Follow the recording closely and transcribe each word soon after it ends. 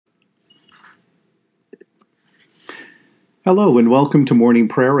Hello and welcome to morning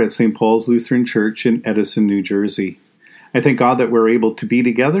prayer at St. Paul's Lutheran Church in Edison, New Jersey. I thank God that we're able to be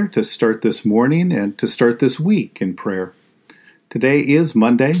together to start this morning and to start this week in prayer. Today is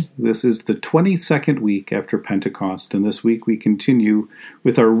Monday. This is the 22nd week after Pentecost, and this week we continue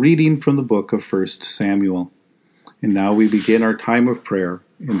with our reading from the book of 1 Samuel. And now we begin our time of prayer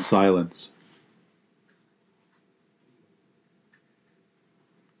in silence.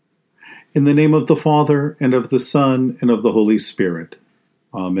 In the name of the Father, and of the Son, and of the Holy Spirit.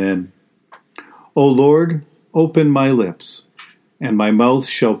 Amen. O Lord, open my lips, and my mouth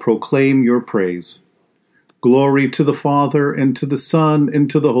shall proclaim your praise. Glory to the Father, and to the Son,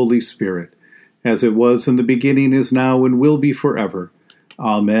 and to the Holy Spirit, as it was in the beginning, is now, and will be forever.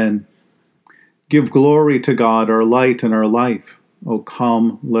 Amen. Give glory to God, our light and our life. O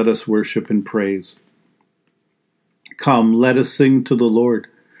come, let us worship and praise. Come, let us sing to the Lord.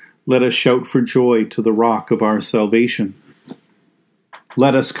 Let us shout for joy to the rock of our salvation.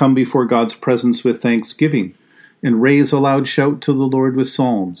 Let us come before God's presence with thanksgiving, and raise a loud shout to the Lord with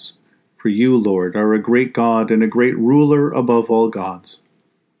psalms. For you, Lord, are a great God and a great ruler above all gods.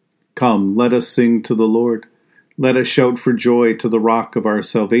 Come, let us sing to the Lord. Let us shout for joy to the rock of our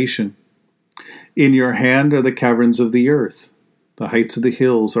salvation. In your hand are the caverns of the earth. The heights of the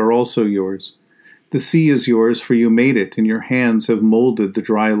hills are also yours. The sea is yours, for you made it, and your hands have molded the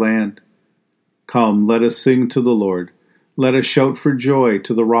dry land. Come, let us sing to the Lord. Let us shout for joy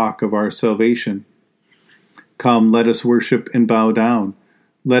to the rock of our salvation. Come, let us worship and bow down.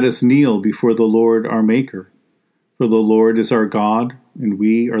 Let us kneel before the Lord our Maker. For the Lord is our God, and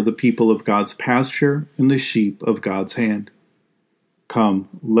we are the people of God's pasture and the sheep of God's hand. Come,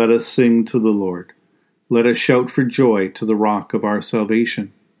 let us sing to the Lord. Let us shout for joy to the rock of our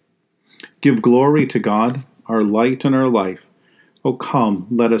salvation. Give glory to God, our light and our life. O come,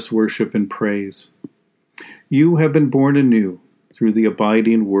 let us worship and praise. You have been born anew through the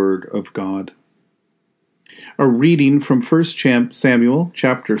abiding word of God. A reading from 1 Samuel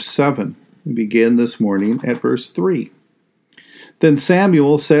chapter 7. We begin this morning at verse 3. Then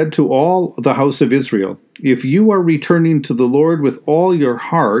Samuel said to all the house of Israel, If you are returning to the Lord with all your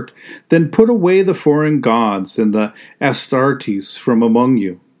heart, then put away the foreign gods and the Astartes from among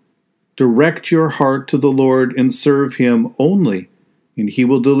you. Direct your heart to the Lord and serve him only, and he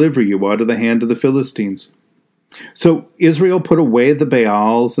will deliver you out of the hand of the Philistines. So Israel put away the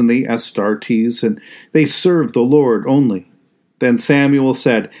Baals and the Astartes, and they served the Lord only. Then Samuel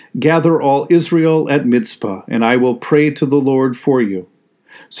said, Gather all Israel at Mizpah, and I will pray to the Lord for you.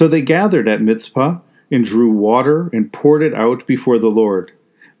 So they gathered at Mizpah, and drew water, and poured it out before the Lord.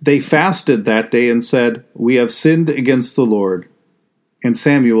 They fasted that day and said, We have sinned against the Lord. And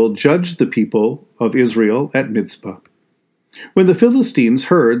Samuel judged the people of Israel at Mizpah. When the Philistines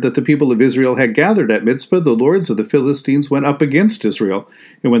heard that the people of Israel had gathered at Mizpah, the lords of the Philistines went up against Israel.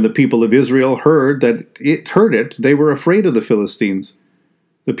 And when the people of Israel heard it, they were afraid of the Philistines.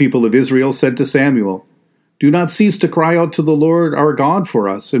 The people of Israel said to Samuel, Do not cease to cry out to the Lord our God for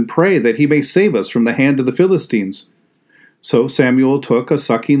us, and pray that he may save us from the hand of the Philistines. So Samuel took a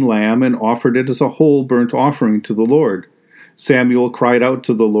sucking lamb and offered it as a whole burnt offering to the Lord. Samuel cried out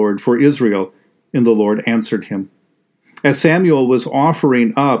to the Lord for Israel, and the Lord answered him. As Samuel was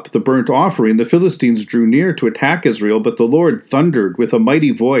offering up the burnt offering, the Philistines drew near to attack Israel, but the Lord thundered with a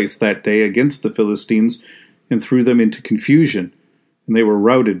mighty voice that day against the Philistines and threw them into confusion, and they were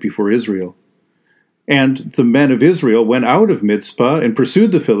routed before Israel. And the men of Israel went out of Mizpah and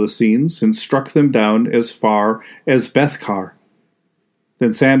pursued the Philistines and struck them down as far as Bethkar.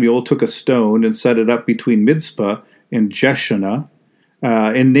 Then Samuel took a stone and set it up between Mizpah and Jeshanah,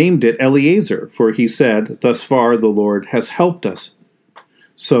 and named it Eleazar, for he said, Thus far the Lord has helped us.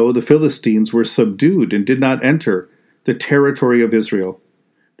 So the Philistines were subdued and did not enter the territory of Israel.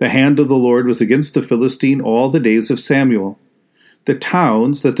 The hand of the Lord was against the Philistine all the days of Samuel. The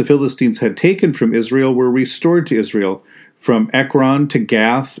towns that the Philistines had taken from Israel were restored to Israel, from Ekron to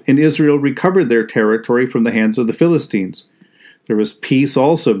Gath, and Israel recovered their territory from the hands of the Philistines. There was peace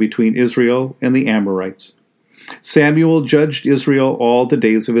also between Israel and the Amorites. Samuel judged Israel all the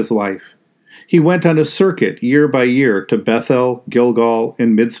days of his life. He went on a circuit year by year to Bethel, Gilgal,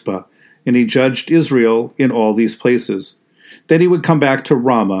 and Mizpah, and he judged Israel in all these places. Then he would come back to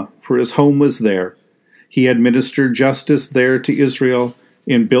Ramah, for his home was there. He administered justice there to Israel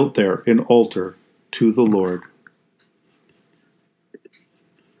and built there an altar to the Lord.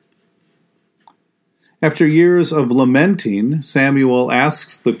 After years of lamenting, Samuel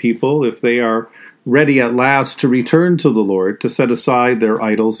asks the people if they are ready at last to return to the Lord, to set aside their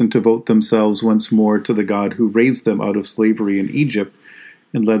idols and to devote themselves once more to the God who raised them out of slavery in Egypt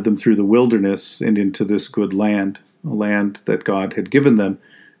and led them through the wilderness and into this good land. a land that God had given them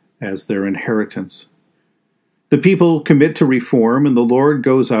as their inheritance. The people commit to reform, and the Lord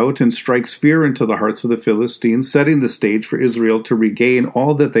goes out and strikes fear into the hearts of the Philistines, setting the stage for Israel to regain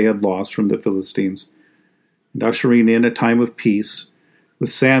all that they had lost from the Philistines, and ushering in a time of peace, with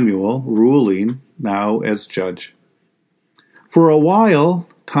Samuel ruling now as judge. For a while,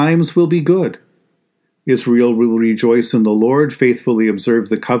 times will be good. Israel will rejoice in the Lord, faithfully observe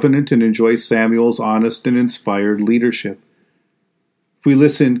the covenant, and enjoy Samuel's honest and inspired leadership. If we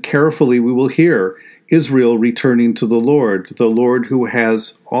listen carefully, we will hear Israel returning to the Lord who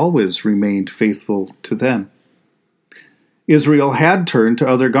has always remained faithful to them. Israel had turned to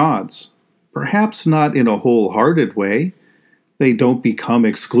other gods, perhaps not in a wholehearted way. They don't become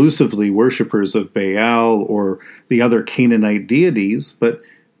exclusively worshippers of Baal or the other Canaanite deities, but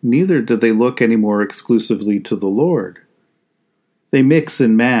neither do they look any more exclusively to the Lord. They mix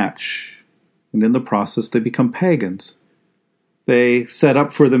and match, and in the process they become pagans. They set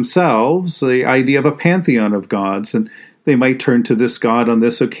up for themselves the idea of a pantheon of gods, and they might turn to this god on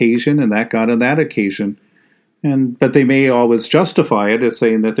this occasion and that god on that occasion. But they may always justify it as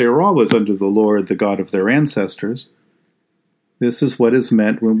saying that they were always under the Lord, the God of their ancestors. This is what is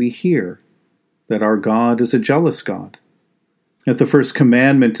meant when we hear that our God is a jealous God, that the first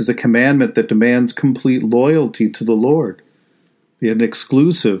commandment is a commandment that demands complete loyalty to the Lord, an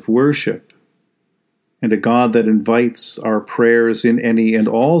exclusive worship, and a God that invites our prayers in any and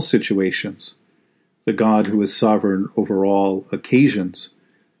all situations, the God who is sovereign over all occasions,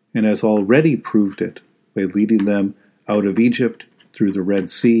 and has already proved it by leading them out of Egypt, through the Red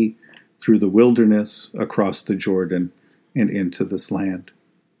Sea, through the wilderness, across the Jordan, and into this land.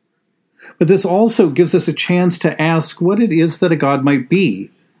 But this also gives us a chance to ask what it is that a God might be.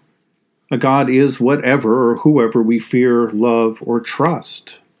 A God is whatever or whoever we fear, love, or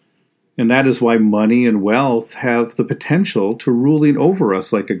trust. And that is why money and wealth have the potential to ruling over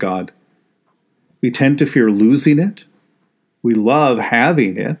us like a god. We tend to fear losing it. We love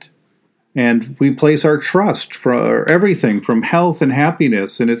having it. And we place our trust for everything from health and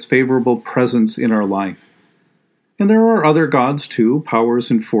happiness in its favorable presence in our life. And there are other gods too,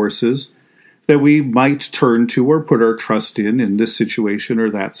 powers and forces, that we might turn to or put our trust in this situation or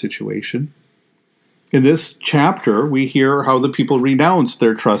that situation. In this chapter, we hear how the people renounce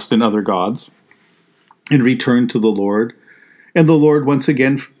their trust in other gods and return to the Lord. And the Lord once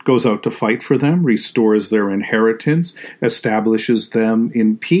again goes out to fight for them, restores their inheritance, establishes them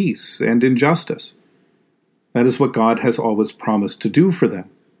in peace and in justice. That is what God has always promised to do for them.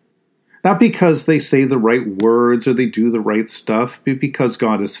 Not because they say the right words or they do the right stuff, but because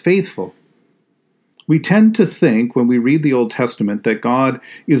God is faithful. We tend to think, when we read the Old Testament, that God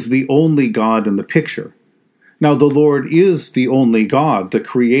is the only God in the picture. Now, the Lord is the only God, the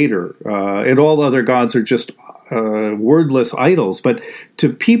Creator, and all other gods are just wordless idols. But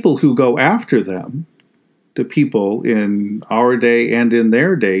to people who go after them, to people in our day and in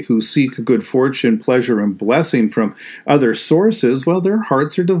their day who seek good fortune, pleasure, and blessing from other sources, well, their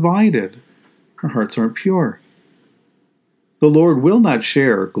hearts are divided. Their hearts aren't pure. The Lord will not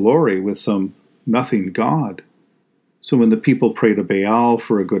share glory with some nothing God. So when the people pray to Baal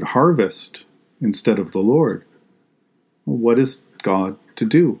for a good harvest instead of the Lord, well, what is God to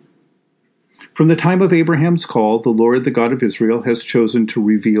do? From the time of Abraham's call, the Lord, the God of Israel, has chosen to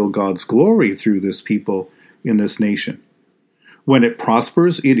reveal God's glory through this people in this nation. When it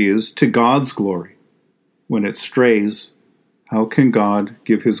prospers, it is to God's glory. When it strays, how can God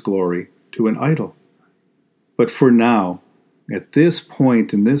give his glory to an idol? But for now, at this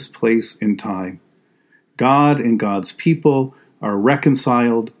point, in this place in time, God and God's people are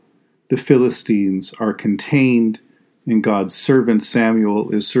reconciled, the Philistines are contained, and God's servant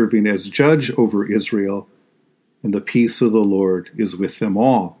Samuel is serving as judge over Israel, and the peace of the Lord is with them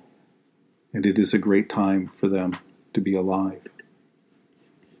all, and it is a great time for them to be alive.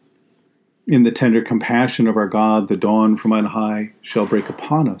 In the tender compassion of our God, the dawn from on high shall break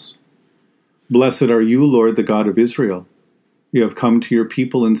upon us. Blessed are you, Lord, the God of Israel. You have come to your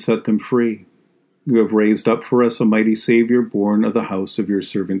people and set them free. You have raised up for us a mighty Savior, born of the house of your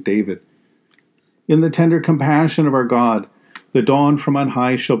servant David. In the tender compassion of our God, the dawn from on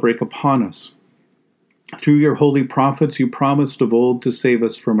high shall break upon us. Through your holy prophets you promised of old to save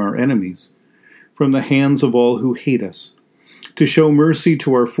us from our enemies, from the hands of all who hate us, to show mercy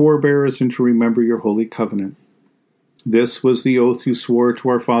to our forebears and to remember your holy covenant. This was the oath you swore to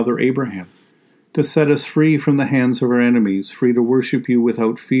our father Abraham, to set us free from the hands of our enemies, free to worship you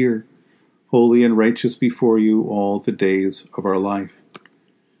without fear, holy and righteous before you all the days of our life.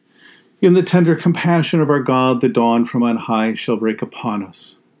 In the tender compassion of our God, the dawn from on high shall break upon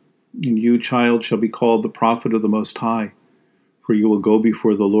us. And you, child, shall be called the prophet of the Most High, for you will go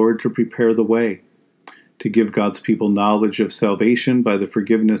before the Lord to prepare the way, to give God's people knowledge of salvation by the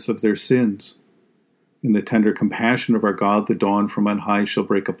forgiveness of their sins. In the tender compassion of our God, the dawn from on high shall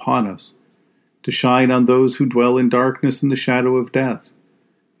break upon us, to shine on those who dwell in darkness and the shadow of death,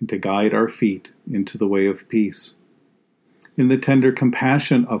 and to guide our feet into the way of peace. In the tender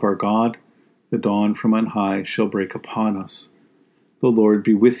compassion of our God, the dawn from on high shall break upon us. The Lord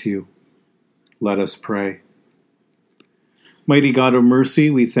be with you. Let us pray. Mighty God of mercy,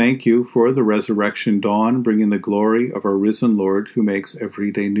 we thank you for the resurrection dawn, bringing the glory of our risen Lord who makes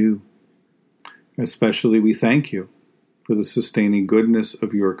every day new. Especially we thank you for the sustaining goodness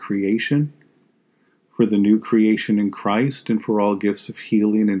of your creation, for the new creation in Christ, and for all gifts of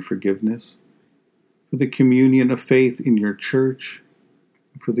healing and forgiveness, for the communion of faith in your church,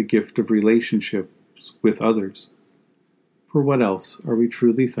 and for the gift of relationships with others. For what else are we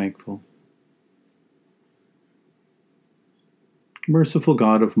truly thankful? Merciful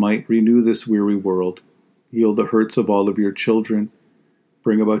God of might, renew this weary world, heal the hurts of all of your children,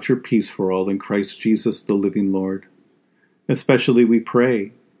 bring about your peace for all in Christ Jesus, the living Lord. Especially we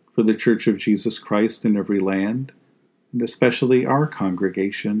pray for the Church of Jesus Christ in every land, and especially our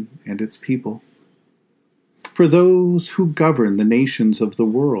congregation and its people. For those who govern the nations of the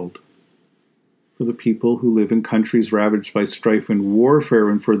world, for the people who live in countries ravaged by strife and warfare,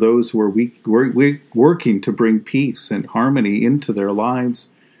 and for those who are working to bring peace and harmony into their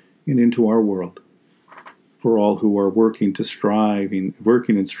lives and into our world. For all who are working and striving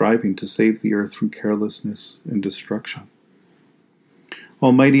to save the earth from carelessness and destruction.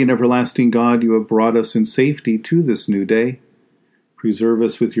 Almighty and everlasting God, you have brought us in safety to this new day. Preserve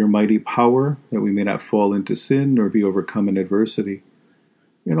us with your mighty power, that we may not fall into sin nor be overcome in adversity.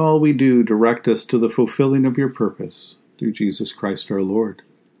 In all we do, direct us to the fulfilling of your purpose, through Jesus Christ our Lord.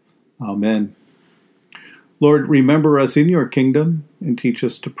 Amen. Lord, remember us in your kingdom and teach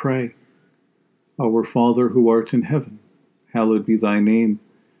us to pray. Our Father, who art in heaven, hallowed be thy name.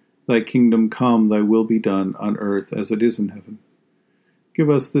 Thy kingdom come, thy will be done, on earth as it is in heaven. Give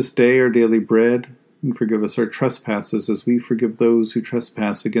us this day our daily bread, and forgive us our trespasses as we forgive those who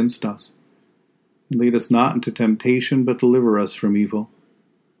trespass against us. And lead us not into temptation, but deliver us from evil.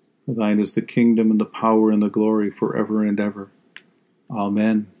 For thine is the kingdom and the power and the glory forever and ever.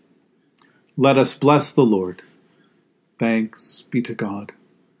 Amen. Let us bless the Lord. Thanks be to God.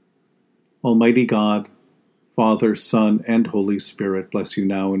 Almighty God, Father, Son, and Holy Spirit, bless you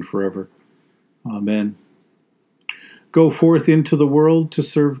now and forever. Amen. Go forth into the world to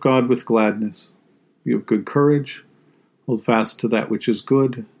serve God with gladness. Be of good courage. Hold fast to that which is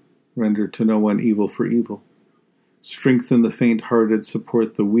good. Render to no one evil for evil. Strengthen the faint-hearted,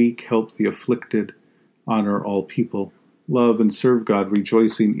 support the weak, help the afflicted, honor all people, love and serve God,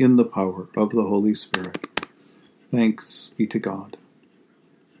 rejoicing in the power of the Holy Spirit. Thanks be to God.